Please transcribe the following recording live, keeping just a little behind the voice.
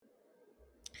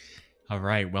All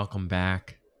right, welcome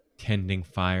back. Tending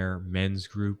Fire men's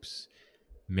groups,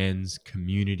 men's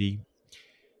community.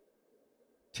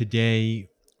 Today,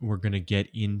 we're going to get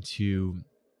into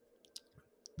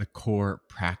the core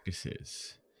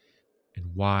practices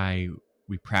and why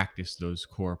we practice those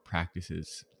core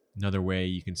practices. Another way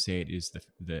you can say it is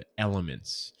the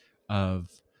elements of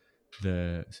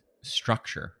the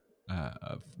structure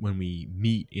of when we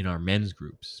meet in our men's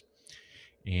groups.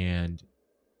 And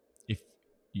if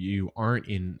you aren't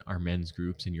in our men's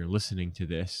groups and you're listening to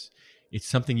this, it's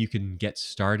something you can get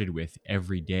started with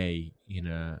every day in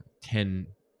a 10,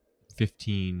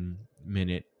 15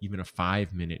 minute, even a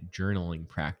 5-minute journaling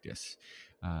practice.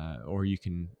 Or you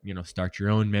can, start your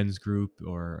own men's group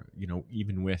or,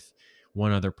 even with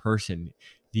one other person.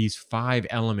 These 5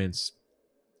 elements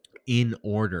in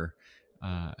order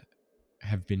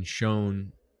have been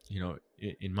shown,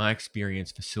 in my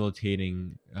experience,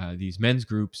 facilitating these men's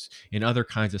groups and other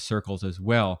kinds of circles as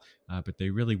well, but they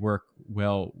really work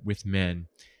well with men,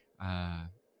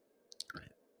 are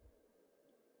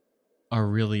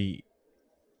really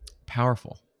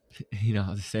powerful,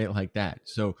 to say it like that.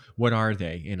 So what are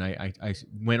they? And I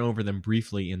went over them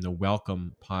briefly in the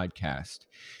Welcome podcast.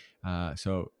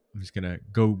 So I'm just going to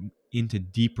go into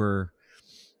deeper,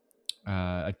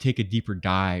 take a deeper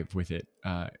dive with it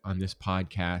on this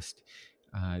podcast,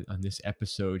 on this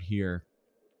episode here,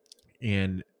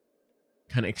 and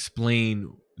kind of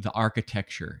explain the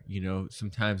architecture.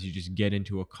 Sometimes you just get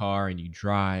into a car and you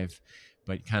drive,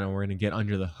 but kind of we're going to get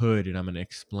under the hood and I'm going to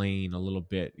explain a little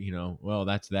bit, well,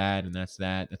 that's that and that's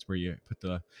that. That's where you put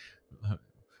the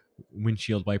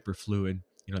windshield wiper fluid,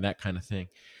 that kind of thing.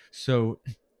 So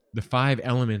the 5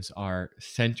 elements are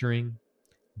centering,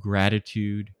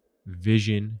 gratitude,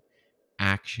 vision,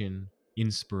 action,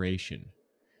 inspiration.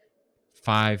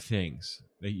 5 things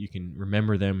that you can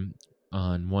remember them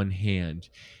on one hand.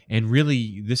 And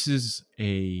really, this is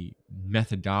a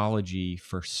methodology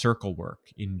for circle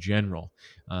work in general.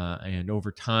 And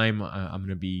over time, I'm going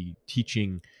to be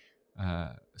teaching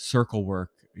circle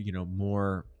work,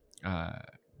 more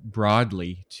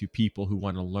broadly to people who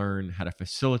want to learn how to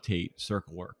facilitate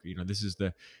circle work. This is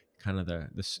the kind of the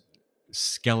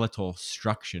skeletal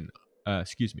structure, the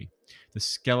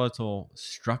skeletal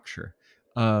structure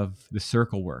of the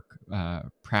circle work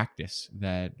practice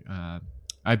that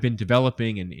I've been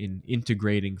developing and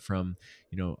integrating from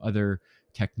other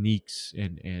techniques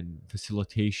and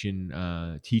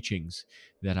facilitation teachings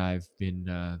that I've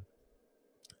been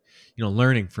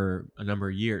learning for a number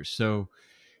of years. So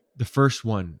the first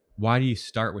one, why do you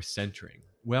start with centering?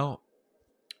 Well,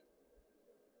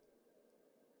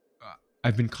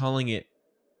 I've been calling it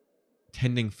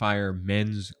Tending Fire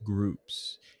men's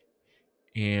groups.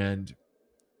 And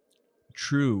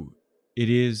true, it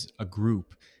is a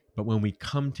group, but when we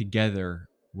come together,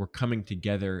 we're coming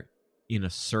together in a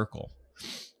circle.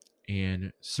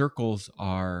 And circles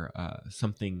are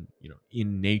something,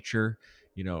 in nature,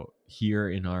 here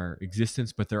in our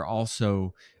existence, but they're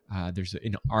also, there's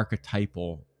an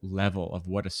archetypal level of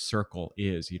what a circle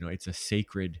is. It's a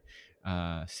sacred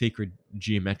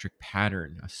geometric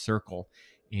pattern, a circle.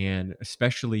 And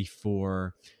especially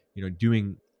for,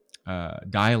 doing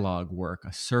dialogue work,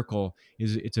 a circle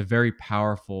it's a very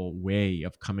powerful way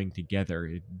of coming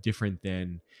together, different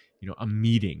than a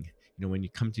meeting. When you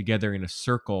come together in a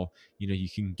circle, you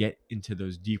can get into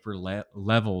those deeper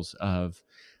levels of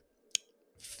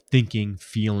thinking,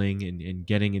 feeling, and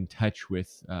getting in touch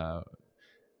with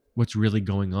what's really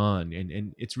going on.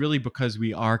 And it's really because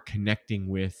we are connecting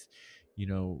with,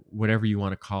 whatever you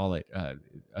want to call it,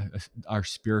 our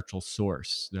spiritual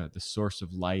source, the source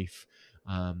of life,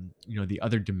 the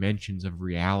other dimensions of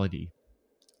reality.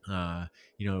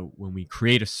 When we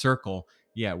create a circle,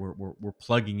 we're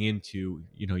plugging into,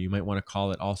 you might want to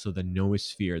call it also the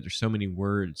noosphere. There's so many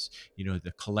words,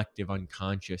 the collective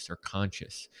unconscious or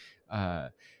conscious.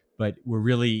 But we're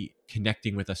really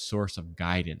connecting with a source of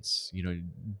guidance,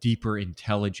 deeper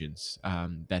intelligence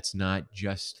that's not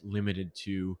just limited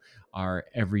to our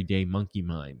everyday monkey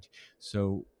mind.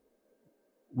 So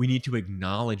we need to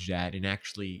acknowledge that and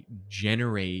actually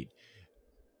generate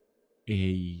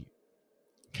a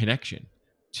connection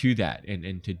to that.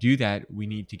 And to do that, we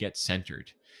need to get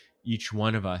centered. Each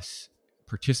one of us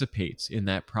participates in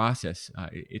that process.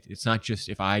 It's not just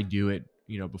if I do it,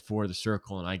 before the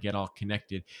circle and I get all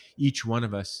connected. Each one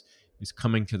of us is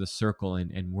coming to the circle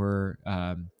and we're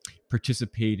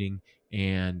participating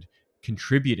and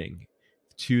contributing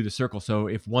to the circle. So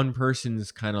if one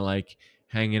person's kind of like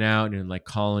hanging out and like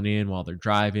calling in while they're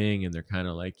driving and they're kind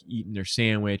of like eating their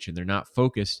sandwich and they're not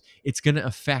focused, it's going to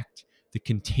affect the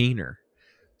container.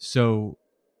 So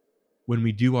when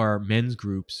we do our men's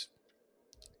groups,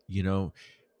 you know,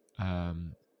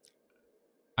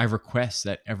 I request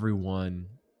that everyone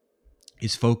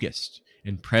is focused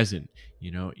and present,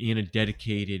 in a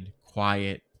dedicated,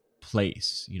 quiet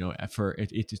place. For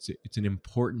it's an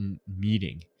important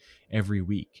meeting every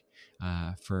week,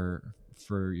 for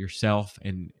yourself.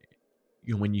 And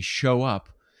when you show up,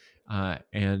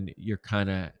 and you're kind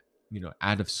of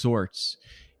out of sorts,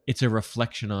 it's a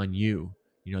reflection on you.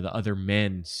 The other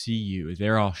men see you,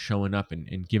 they're all showing up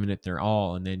and giving it their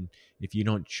all, and then if you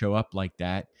don't show up like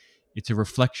that, it's a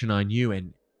reflection on you,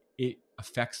 and it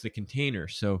affects the container.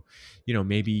 So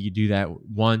maybe you do that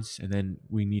once, and then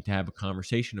we need to have a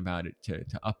conversation about it to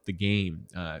up the game.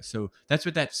 So that's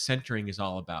what that centering is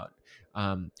all about,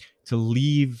 to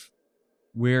leave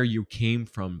where you came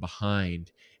from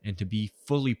behind and to be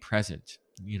fully present.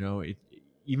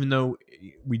 Even though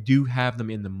we do have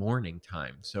them in the morning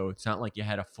time, so it's not like you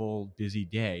had a full busy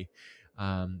day.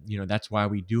 That's why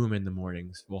we do them in the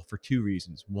mornings. Well, for two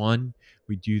reasons. One,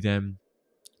 we do them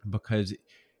because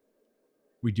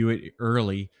we do it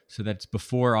early, so that's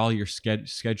before all your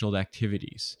scheduled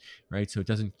activities, right? So it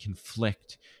doesn't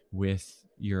conflict with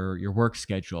your work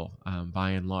schedule,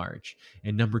 by and large.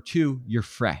 And number two, you're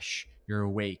fresh, you're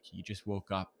awake, you just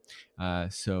woke up.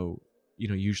 So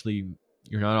usually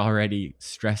you're not already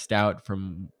stressed out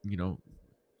from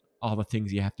all the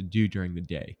things you have to do during the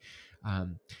day.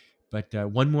 But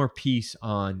one more piece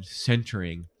on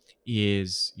centering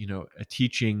is, a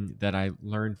teaching that I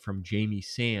learned from Jamie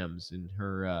Sams in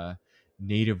her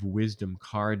Native Wisdom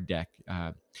card deck.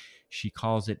 She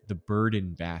calls it the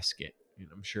burden basket. And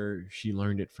I'm sure she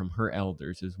learned it from her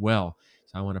elders as well.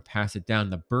 So I want to pass it down.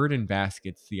 The burden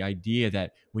basket's the idea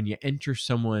that when you enter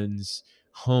someone's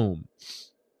home,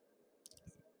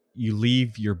 you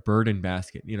leave your burden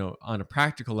basket. On a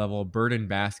practical level, a burden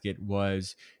basket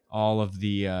was all of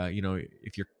the,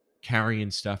 if you're carrying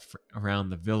stuff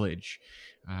around the village,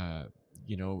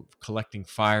 collecting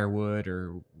firewood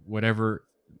or whatever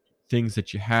things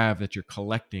that you have that you're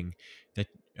collecting, that,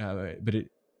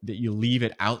 that you leave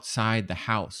it outside the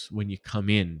house when you come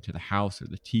in to the house or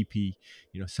the teepee,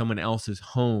 someone else's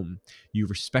home. You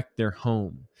respect their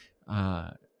home,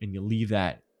 and you leave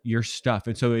that your stuff.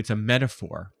 And so it's a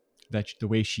metaphor, that the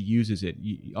way she uses it.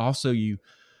 You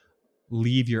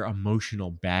leave your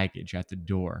emotional baggage at the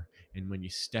door, and when you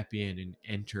step in and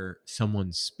enter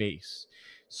someone's space.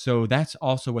 So that's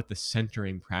also what the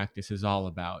centering practice is all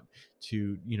about.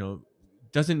 To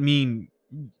doesn't mean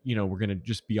we're going to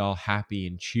just be all happy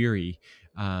and cheery.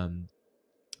 When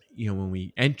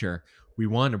we enter, we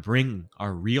want to bring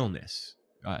our realness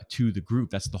to the group.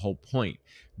 That's the whole point.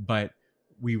 But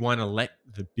we want to let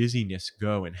the busyness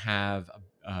go and have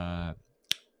a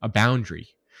boundary.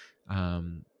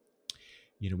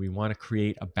 We want to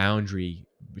create a boundary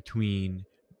between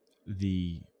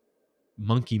the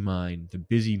monkey mind, the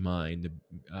busy mind,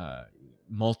 the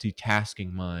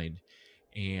multitasking mind,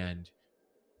 and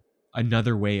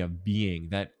another way of being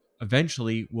that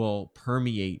eventually will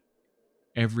permeate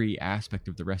every aspect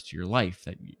of the rest of your life,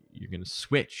 that you're going to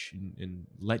switch and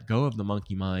let go of the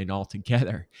monkey mind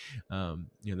altogether.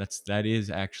 That is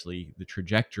actually the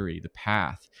trajectory, the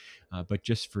path. But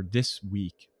just for this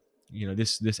week,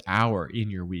 this hour in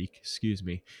your week, excuse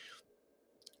me,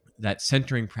 that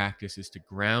centering practice is to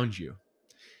ground you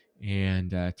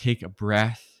and take a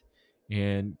breath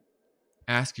and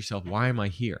ask yourself, why am I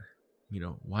here?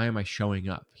 Why am I showing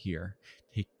up here?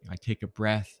 I take a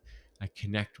breath. I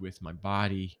connect with my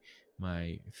body,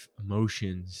 my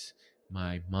emotions,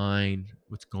 my mind,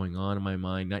 what's going on in my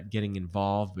mind, not getting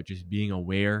involved, but just being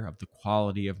aware of the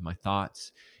quality of my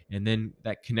thoughts. And then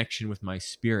that connection with my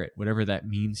spirit, whatever that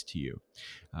means to you.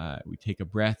 We take a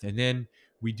breath, and then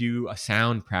we do a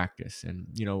sound practice. And,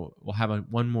 we'll have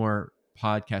one more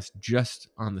podcast just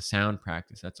on the sound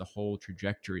practice. That's a whole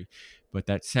trajectory. But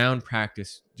that sound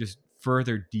practice just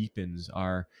further deepens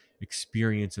our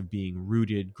experience of being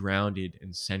rooted, grounded,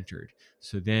 and centered.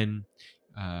 So then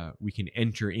we can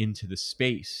enter into the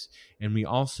space. And we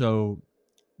also,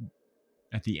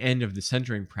 at the end of the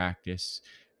centering practice,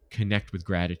 connect with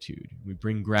gratitude. We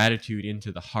bring gratitude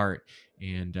into the heart.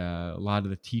 And a lot of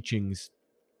the teachings,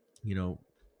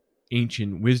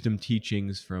 ancient wisdom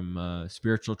teachings from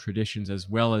spiritual traditions, as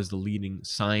well as the leading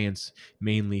science,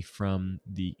 mainly from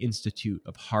the Institute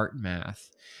of Heart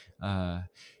Math,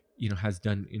 has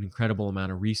done an incredible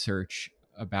amount of research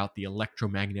about the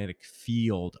electromagnetic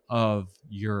field of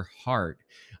your heart.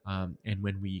 And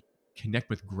when we connect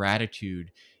with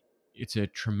gratitude, it's a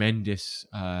tremendous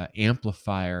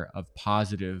amplifier of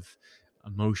positive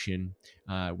emotion,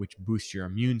 which boosts your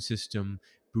immune system,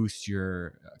 boosts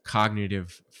your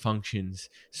cognitive functions,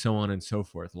 so on and so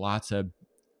forth. Lots of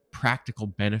practical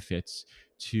benefits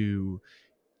to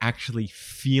actually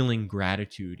feeling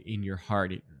gratitude in your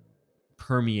heart. It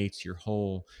permeates your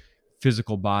whole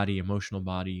physical body, emotional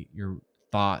body, your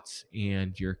thoughts,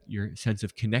 and your sense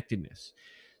of connectedness.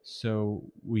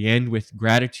 So we end with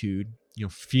gratitude,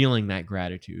 feeling that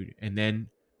gratitude, and then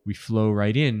we flow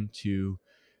right into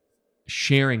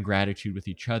sharing gratitude with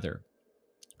each other.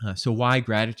 So why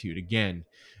gratitude? Again,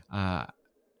 I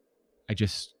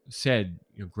just said,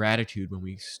 gratitude. When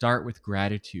we start with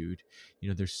gratitude,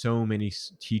 there's so many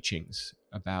teachings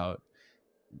about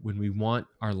when we want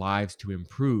our lives to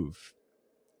improve,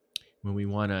 when we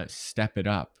want to step it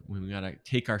up, when we want to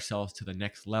take ourselves to the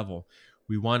next level,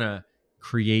 we want to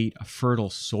create a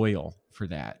fertile soil for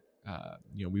that.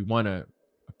 We want to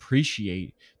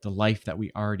appreciate the life that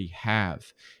we already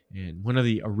have. And one of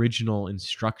the original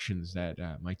instructions that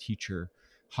my teacher,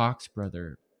 Hawk's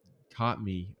brother, taught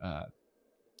me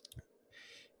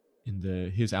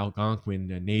in his Algonquin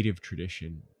native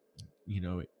tradition,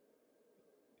 it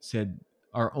said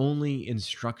our only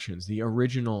instructions, the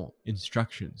original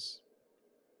instructions,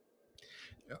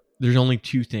 there's only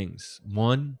two things.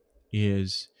 One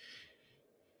is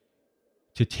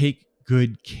to take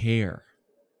good care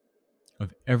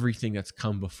of everything that's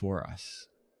come before us.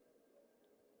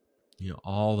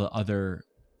 All the other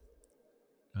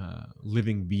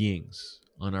living beings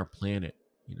on our planet,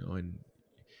 and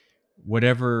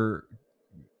whatever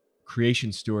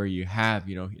creation story you have,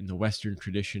 in the Western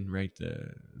tradition, right?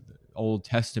 The Old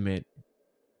Testament,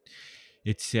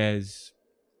 it says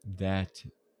that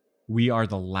we are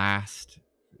the last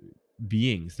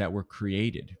beings that were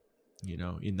created,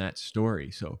 in that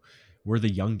story. So we're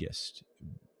the youngest.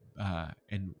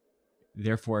 And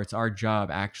therefore, it's our job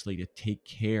actually to take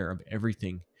care of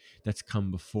everything that's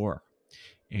come before.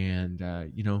 And,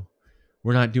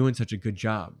 we're not doing such a good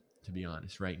job, to be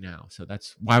honest, right now. So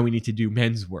that's why we need to do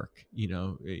men's work.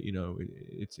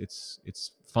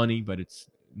 It's funny, but it's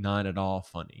not at all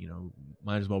funny.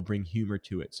 Might as well bring humor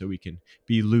to it so we can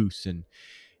be loose and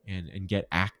get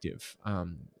active,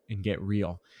 and get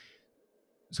real.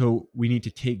 So we need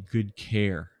to take good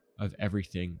care of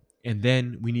everything. And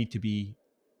then we need to be,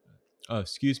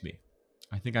 excuse me,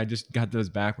 I think I just got those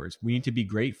backwards. We need to be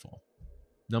grateful.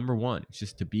 Number one, it's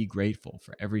just to be grateful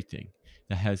for everything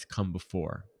that has come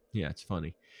before. Yeah, it's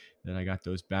funny that I got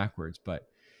those backwards, but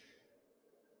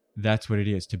that's what it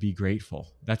is, to be grateful.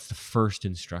 That's the first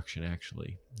instruction,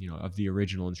 actually, of the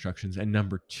original instructions. And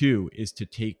number two is to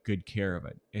take good care of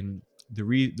it. And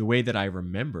the way that I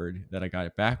remembered that I got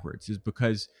it backwards is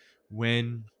because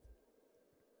when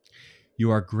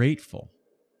you are grateful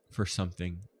for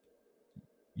something,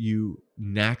 you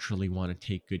naturally want to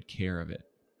take good care of it.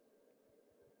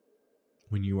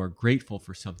 When you are grateful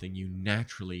for something, you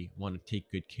naturally want to take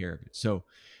good care of it. So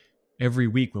every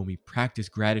week when we practice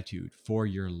gratitude for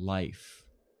your life,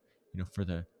 for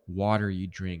the water you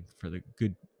drink, for the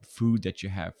good food that you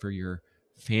have, for your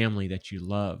family that you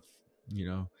love,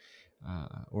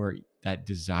 or that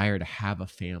desire to have a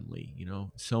family,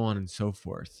 so on and so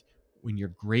forth. When you're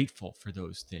grateful for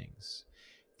those things,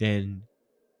 then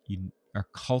you are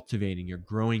cultivating, you're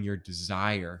growing your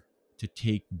desire to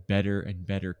take better and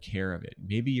better care of it.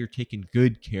 Maybe you're taking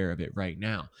good care of it right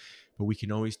now, but we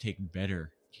can always take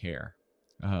better care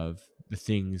of the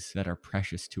things that are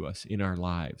precious to us in our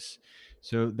lives.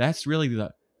 So that's really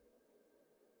the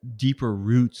deeper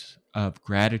roots of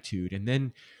gratitude. And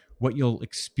then what you'll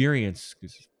experience,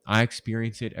 because I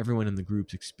experience it, everyone in the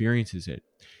groups experiences it,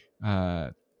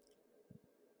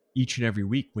 each and every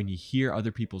week when you hear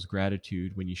other people's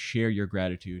gratitude, when you share your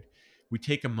gratitude, we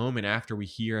take a moment after we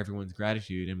hear everyone's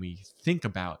gratitude and we think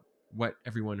about what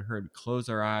everyone heard. We close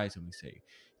our eyes and we say,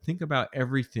 think about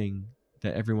everything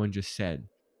that everyone just said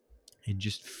and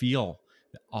just feel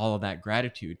all of that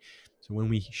gratitude. So when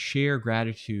we share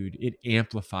gratitude, it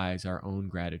amplifies our own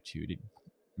gratitude. It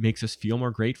makes us feel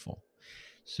more grateful.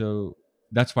 So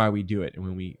that's why we do it. And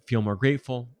when we feel more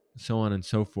grateful, so on and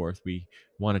so forth, we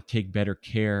want to take better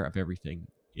care of everything.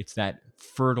 It's that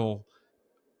fertile,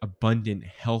 abundant,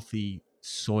 healthy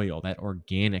soil, that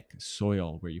organic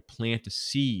soil where you plant a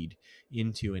seed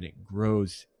into and it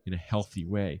grows in a healthy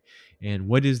way. And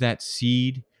what is that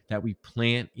seed that we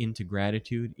plant into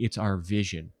gratitude? It's our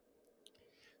vision.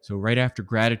 So right after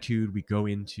gratitude, we go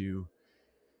into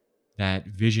that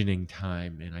visioning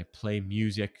time and I play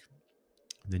music,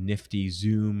 the nifty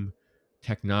Zoom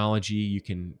technology. You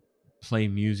can play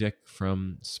music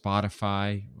from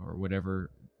Spotify or whatever,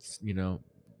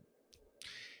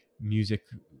 music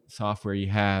software you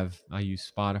have. I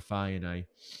use Spotify and I,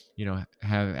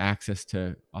 have access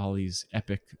to all these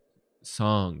epic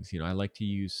songs. I like to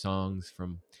use songs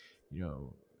from,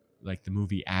 like the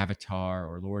movie Avatar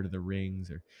or Lord of the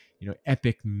Rings, or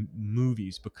epic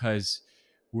movies, because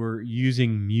we're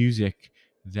using music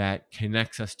that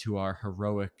connects us to our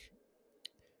heroic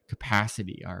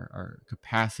capacity, our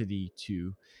capacity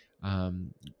to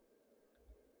um,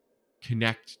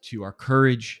 connect to our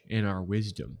courage and our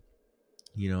wisdom,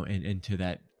 and to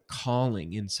that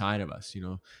calling inside of us.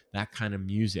 That kind of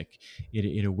music,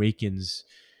 it awakens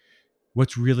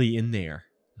what's really in there,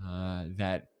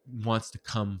 that wants to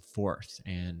come forth,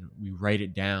 and we write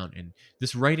it down. And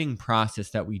this writing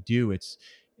process that we do, it's,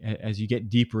 as you get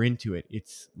deeper into it,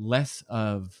 it's less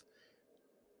of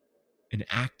an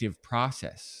active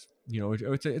process.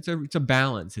 It's a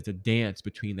balance. It's a dance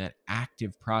between that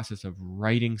active process of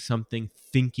writing something,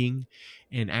 thinking,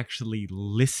 and actually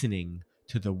listening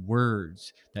to the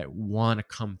words that want to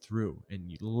come through, and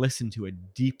you listen to a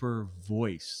deeper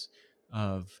voice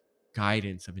of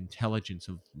guidance, of intelligence,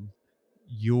 of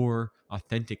your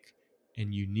authentic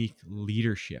and unique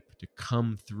leadership to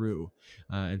come through.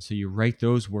 And so you write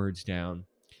those words down,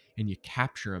 and you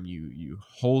capture them, you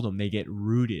hold them, they get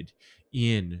rooted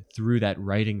in through that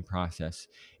writing process.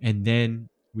 And then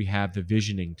we have the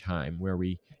visioning time, where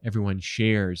everyone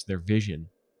shares their vision,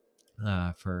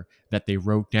 for that they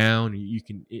wrote down. You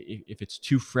can, if it's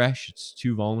too fresh, it's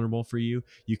too vulnerable for you,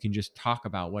 you can just talk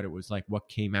about what it was like, what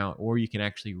came out, or you can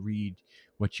actually read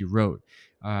what you wrote.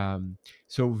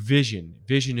 So vision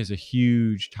is a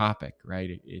huge topic,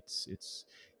 right? It's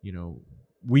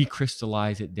we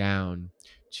crystallize it down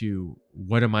to: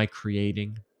 what am I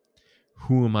creating,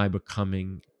 who am I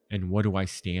becoming, and what do I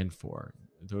stand for?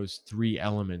 Those three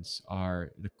elements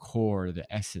are the core,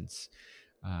 the essence,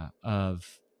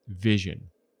 of vision.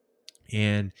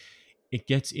 And it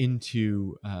gets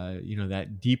into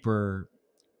that deeper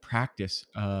practice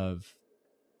of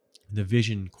the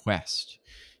vision quest,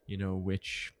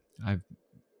 which I've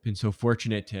been so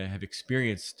fortunate to have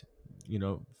experienced,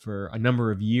 for a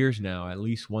number of years now, at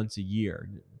least once a year,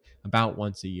 about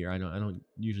once a year. I don't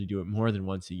usually do it more than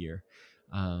once a year.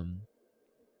 Um,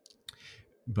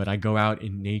 but I go out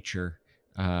in nature,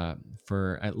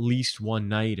 for at least one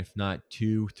night, if not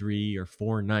 2, 3, or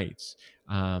 4 nights,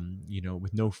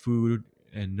 with no food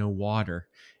and no water,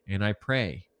 and I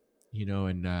pray,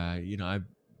 and I've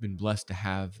been blessed to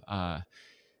have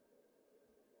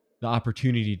the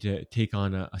opportunity to take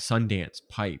on a Sundance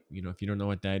pipe. If you don't know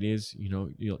what that is,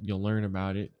 you'll learn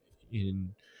about it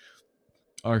in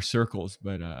our circles.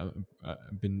 But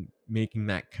I've been making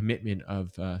that commitment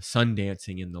of sun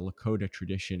dancing in the Lakota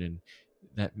tradition, and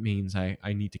that means I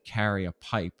need to carry a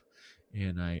pipe,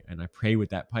 and I pray with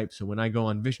that pipe. So when I go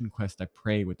on Vision Quest, I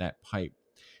pray with that pipe,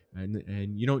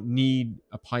 and you don't need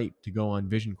a pipe to go on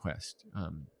Vision Quest.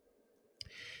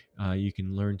 You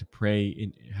can learn to pray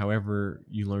in however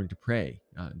you learn to pray,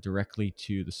 directly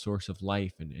to the source of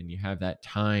life, and you have that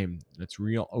time that's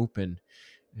real open,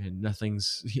 and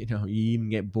nothing's, you even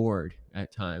get bored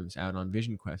at times out on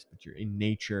Vision Quest, but you're in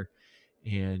nature,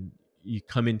 and you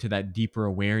come into that deeper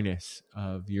awareness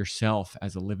of yourself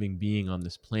as a living being on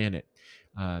this planet,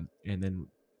 and then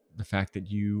the fact that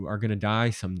you are going to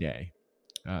die someday.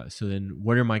 So then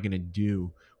what am I going to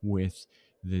do with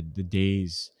the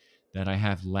days that I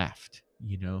have left,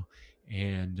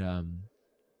 and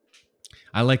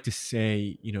I like to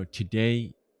say,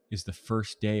 today is the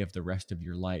first day of the rest of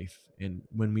your life. And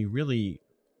when we really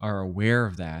are aware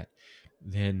of that,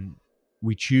 then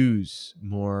we choose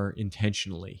more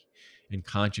intentionally and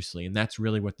consciously. And that's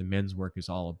really what the men's work is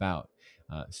all about.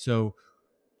 So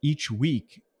each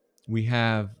week we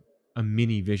have a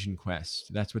mini vision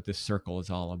quest. That's what this circle is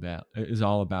all about,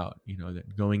 that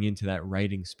going into that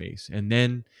writing space. And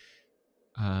then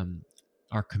um,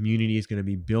 our community is going to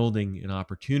be building an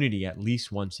opportunity at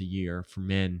least once a year for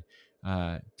men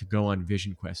to go on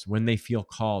Vision Quest when they feel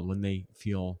called, when they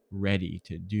feel ready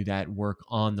to do that work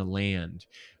on the land,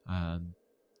 um,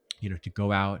 to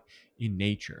go out in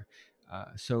nature.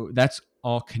 So that's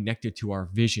all connected to our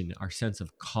vision, our sense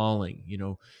of calling,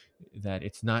 that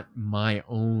it's not my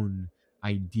own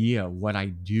idea what I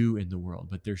do in the world,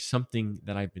 but there's something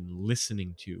that I've been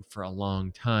listening to for a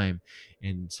long time,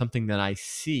 and something that I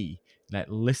see,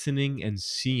 that listening and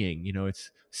seeing, it's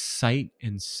sight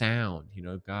and sound,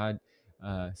 God,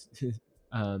 uh,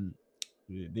 um,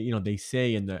 they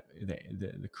say in the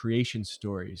creation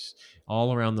stories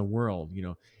all around the world,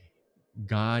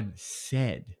 God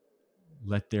said,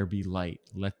 let there be light,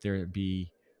 let there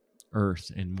be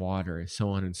earth and water, and so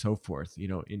on and so forth.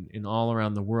 In all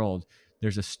around the world,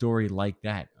 there's a story like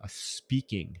that, a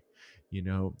speaking,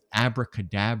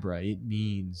 abracadabra. It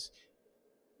means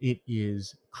it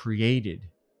is created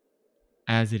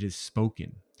as it is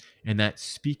spoken. And that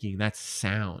speaking, that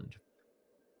sound,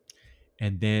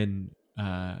 and then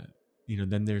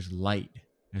then there's light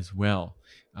as well.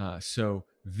 So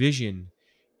vision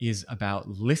is about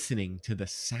listening to the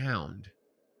sound,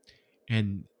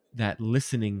 and that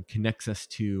listening connects us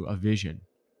to a vision.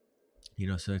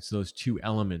 So it's those two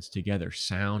elements together,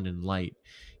 sound and light.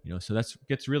 So that's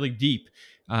gets really deep.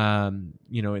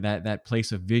 That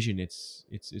place of vision, it's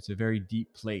a very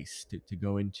deep place to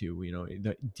go into.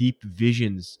 The deep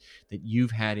visions that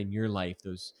you've had in your life,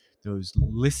 those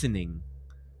listening,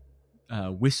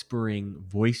 whispering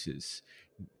voices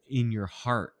in your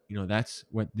heart. That's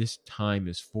what this time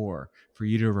is for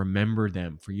you to remember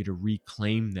them, for you to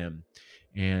reclaim them,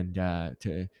 and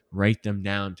to write them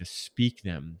down, to speak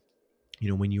them.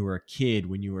 When you were a kid,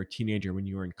 when you were a teenager, when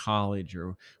you were in college,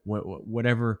 or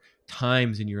whatever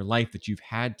times in your life that you've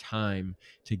had time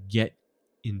to get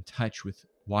in touch with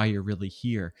why you're really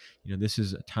here. This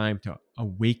is a time to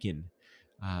awaken,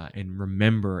 and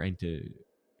remember, and to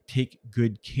take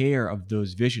good care of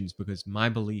those visions, because my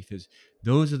belief is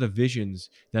those are the visions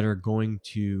that are going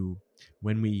to,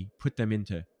 when we put them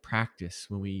into practice,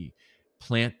 when we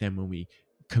plant them, when we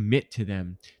commit to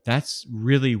them, that's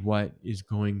really what is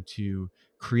going to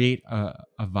create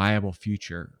a viable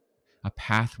future, a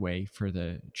pathway for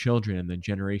the children and the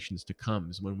generations to come,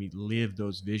 is when we live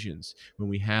those visions, when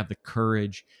we have the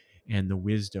courage and the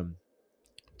wisdom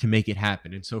to make it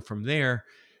happen. And so from there,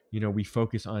 we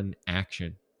focus on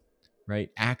action,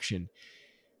 right? Action.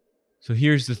 So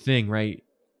here's the thing, right,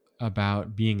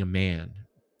 about being a man,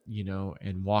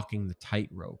 and walking the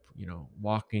tightrope,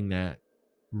 walking that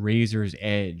razor's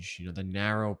edge, the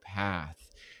narrow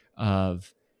path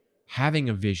of having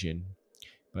a vision.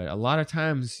 But a lot of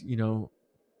times,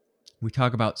 we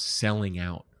talk about selling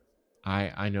out.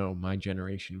 I know my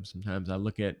generation, sometimes I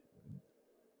look at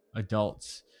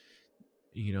adults,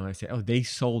 I say, oh, they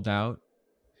sold out.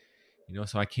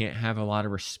 So I can't have a lot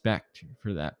of respect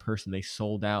for that person. They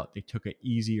sold out. They took an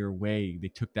easier way. They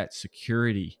took that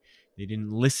security. They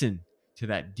didn't listen to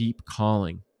that deep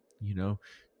calling,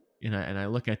 and I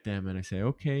look at them and I say,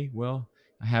 okay, well,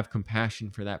 I have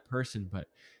compassion for that person, but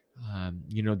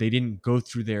they didn't go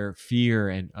through their fear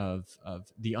and of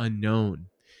the unknown,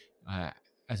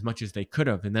 as much as they could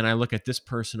have. And then I look at this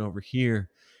person over here,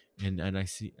 and I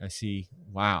see,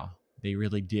 wow, they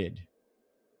really did.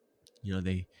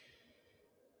 They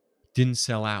didn't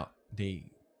sell out. They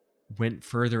went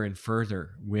further and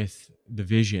further with the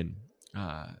vision,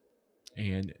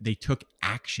 and they took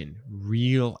action,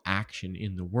 real action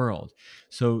in the world.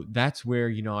 So that's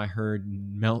where, I heard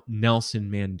Nelson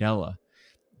Mandela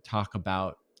talk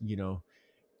about,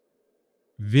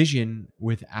 vision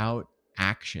without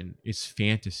action is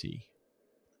fantasy,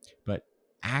 but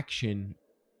action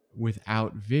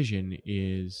without vision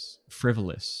is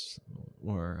frivolous,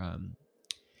 or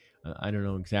I don't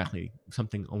know exactly,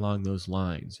 something along those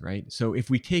lines, right? So if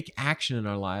we take action in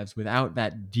our lives without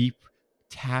that deep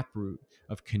taproot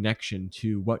of connection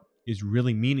to what is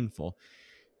really meaningful,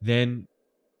 then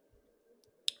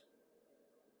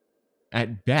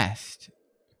at best,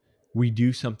 we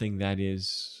do something that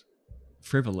is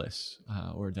frivolous,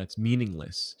 or that's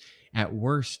meaningless. At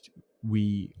worst,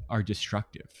 we are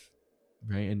destructive,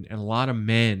 right? And a lot of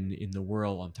men in the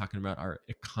world, I'm talking about our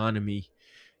economy,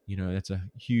 that's a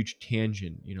huge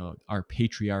tangent, our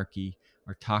patriarchy,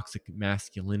 our toxic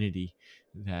masculinity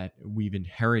that we've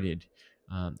inherited,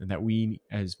 and that we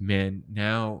as men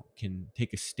now can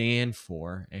take a stand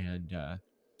for, and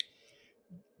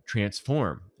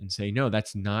transform and say, no,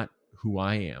 that's not who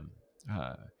I am.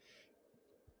 Uh,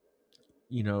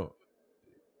 you know,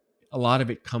 a lot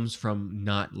of it comes from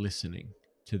not listening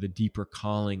to the deeper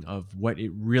calling of what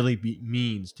it really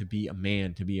means to be a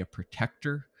man, to be a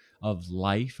protector of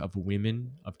life, of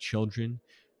women, of children,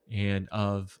 and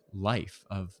of life,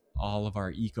 of all of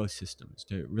our ecosystems,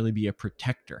 to really be a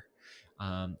protector,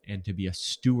 and to be a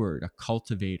steward, a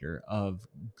cultivator of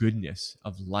goodness,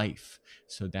 of life,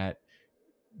 so that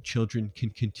children can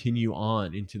continue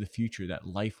on into the future, that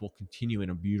life will continue in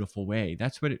a beautiful way.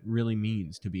 That's what it really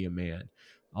means to be a man.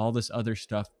 All this other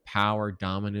stuff, power,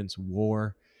 dominance,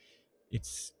 war,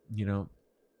 it's,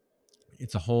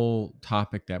 it's a whole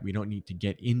topic that we don't need to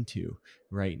get into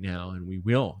right now, and we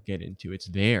will get into. It's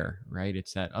there, right?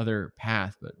 It's that other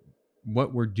path. But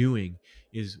what we're doing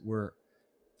is we're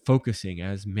focusing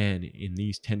as men in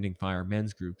these Tending Fire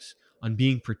men's groups on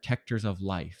being protectors of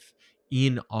life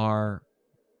in our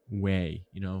way,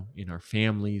 in our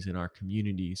families, in our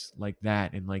communities, like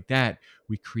that. And like that,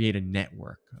 we create a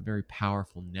network, a very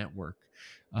powerful network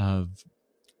of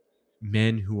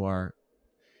men who are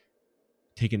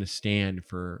taking a stand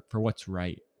for what's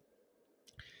right.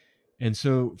 And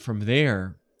so from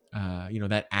there,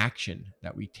 that action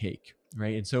that we take,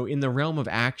 right? And so in the realm of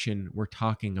action, we're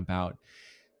talking about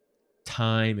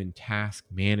time and task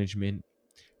management,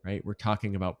 right? We're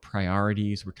talking about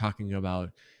priorities. We're talking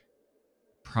about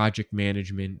project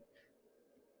management,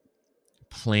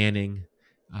 planning,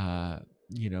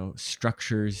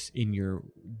 structures in your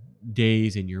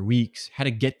days and your weeks, how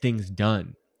to get things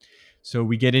done. So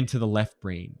we get into the left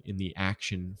brain in the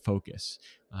action focus.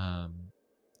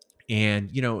 And,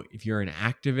 if you're an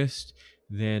activist,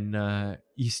 then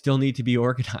you still need to be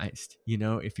organized.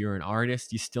 If you're an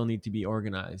artist, you still need to be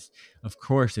organized. Of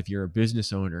course, if you're a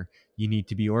business owner, you need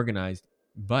to be organized,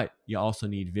 but you also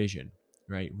need vision,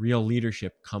 right? Real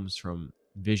leadership comes from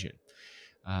vision.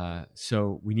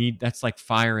 So that's like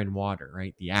fire and water,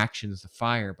 right? The action's the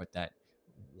fire, but that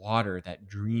water, that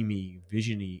dreamy,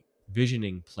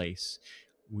 visioning place,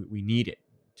 we need it.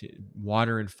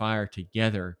 Water and fire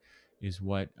together is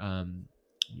what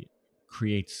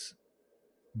creates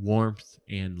warmth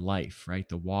and life, right?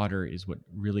 The water is what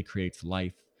really creates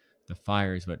life. The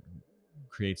fire is what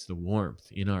creates the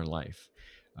warmth in our life.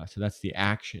 So that's the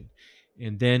action.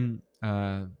 And then,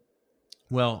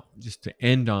 just to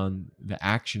end on the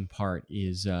action part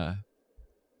is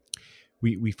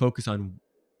we focus on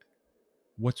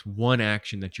what's one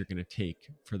action that you're going to take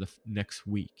for the next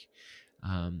week.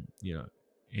 And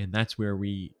that's where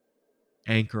we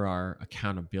anchor our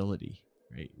accountability,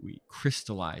 right? We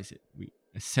crystallize it, we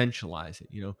essentialize it.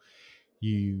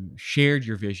 You shared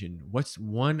your vision. What's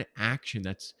one action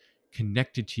that's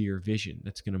connected to your vision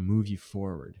that's going to move you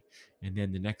forward? And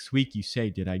then the next week you say,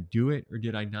 did I do it or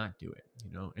did I not do it?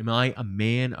 Am I a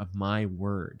man of my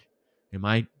word? Am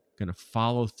I going to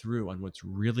follow through on what's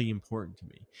really important to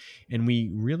me? And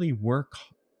we really work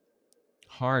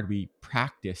hard. We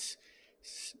practice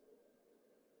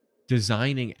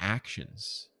designing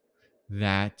actions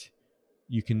that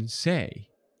you can say,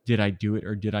 did I do it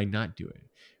or did I not do it?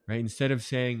 Right? Instead of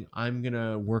saying, I'm going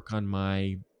to work on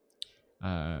my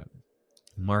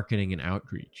marketing and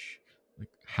outreach. Like,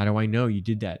 how do I know you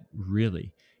did that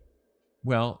really?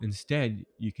 Well, instead,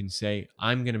 you can say,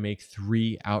 I'm going to make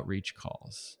 3 outreach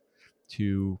calls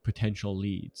to potential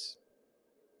leads.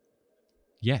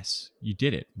 Yes, you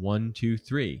did it. 1, 2,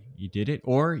 3. You did it,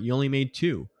 or you only made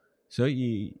 2. So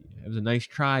it was a nice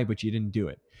try, but you didn't do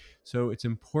it. So it's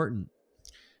important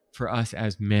for us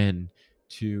as men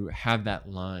to have that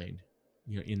line,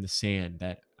 in the sand,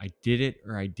 that I did it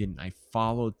or I didn't. I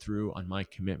followed through on my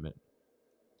commitment.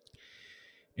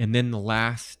 And then the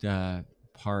last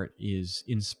part is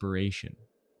inspiration.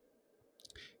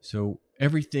 So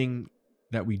everything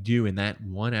that we do in that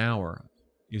 1 hour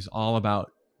is all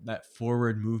about that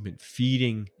forward movement,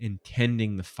 feeding and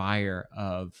tending the fire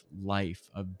of life,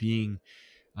 of being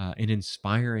an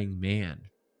inspiring man.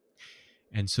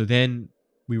 And so then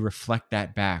we reflect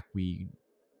that back. We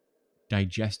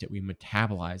digest it. We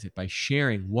metabolize it by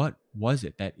sharing what was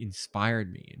it that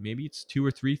inspired me. And maybe it's 2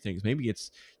 or 3 things. Maybe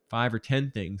it's 5 or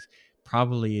 10 things.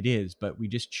 Probably it is, but we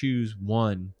just choose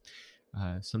one.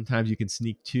 Sometimes you can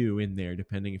sneak 2 in there,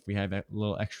 depending if we have a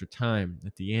little extra time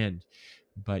at the end.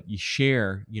 But you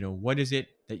share, what is it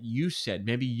that you said?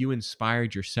 Maybe you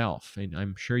inspired yourself, and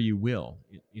I'm sure you will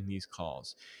in these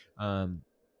calls. And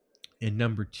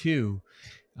number 2,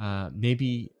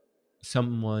 maybe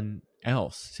someone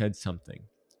else said something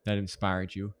that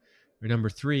inspired you. Or number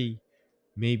 3,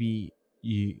 maybe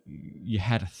you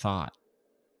had a thought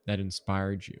that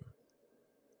inspired you.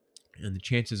 And the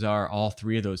chances are all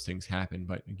 3 of those things happen.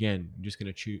 But again, I'm just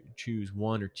going to choose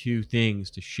 1 or 2 things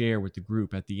to share with the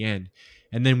group at the end.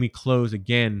 And then we close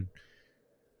again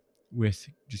with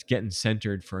just getting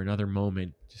centered for another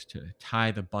moment, just to tie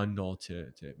the bundle,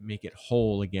 to make it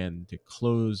whole again, to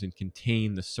close and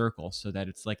contain the circle so that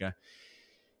it's like a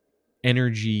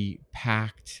energy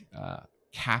packed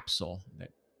capsule. That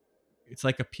it's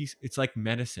like it's like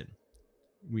medicine.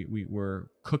 We were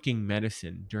cooking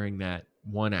medicine during that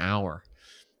 1 hour.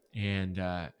 And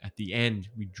at the end,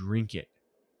 we drink it.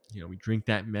 We drink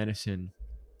that medicine,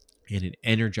 and it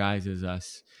energizes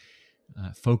us,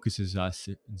 focuses us,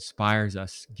 it inspires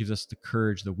us, gives us the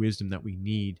courage, the wisdom that we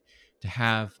need to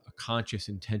have a conscious,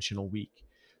 intentional week.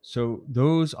 So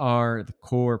those are the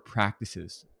core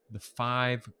practices, the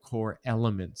 5 core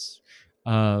elements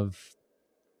of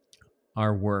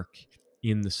our work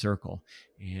in the circle.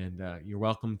 And you're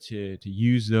welcome to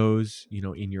use those,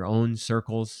 in your own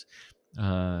circles,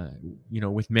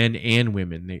 with men and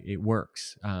women. It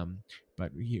works.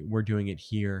 But we're doing it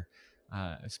here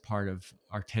as part of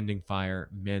our Tending Fire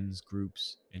men's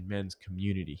groups and men's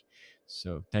community.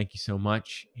 So thank you so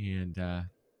much, and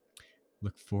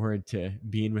look forward to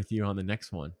being with you on the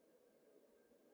next one.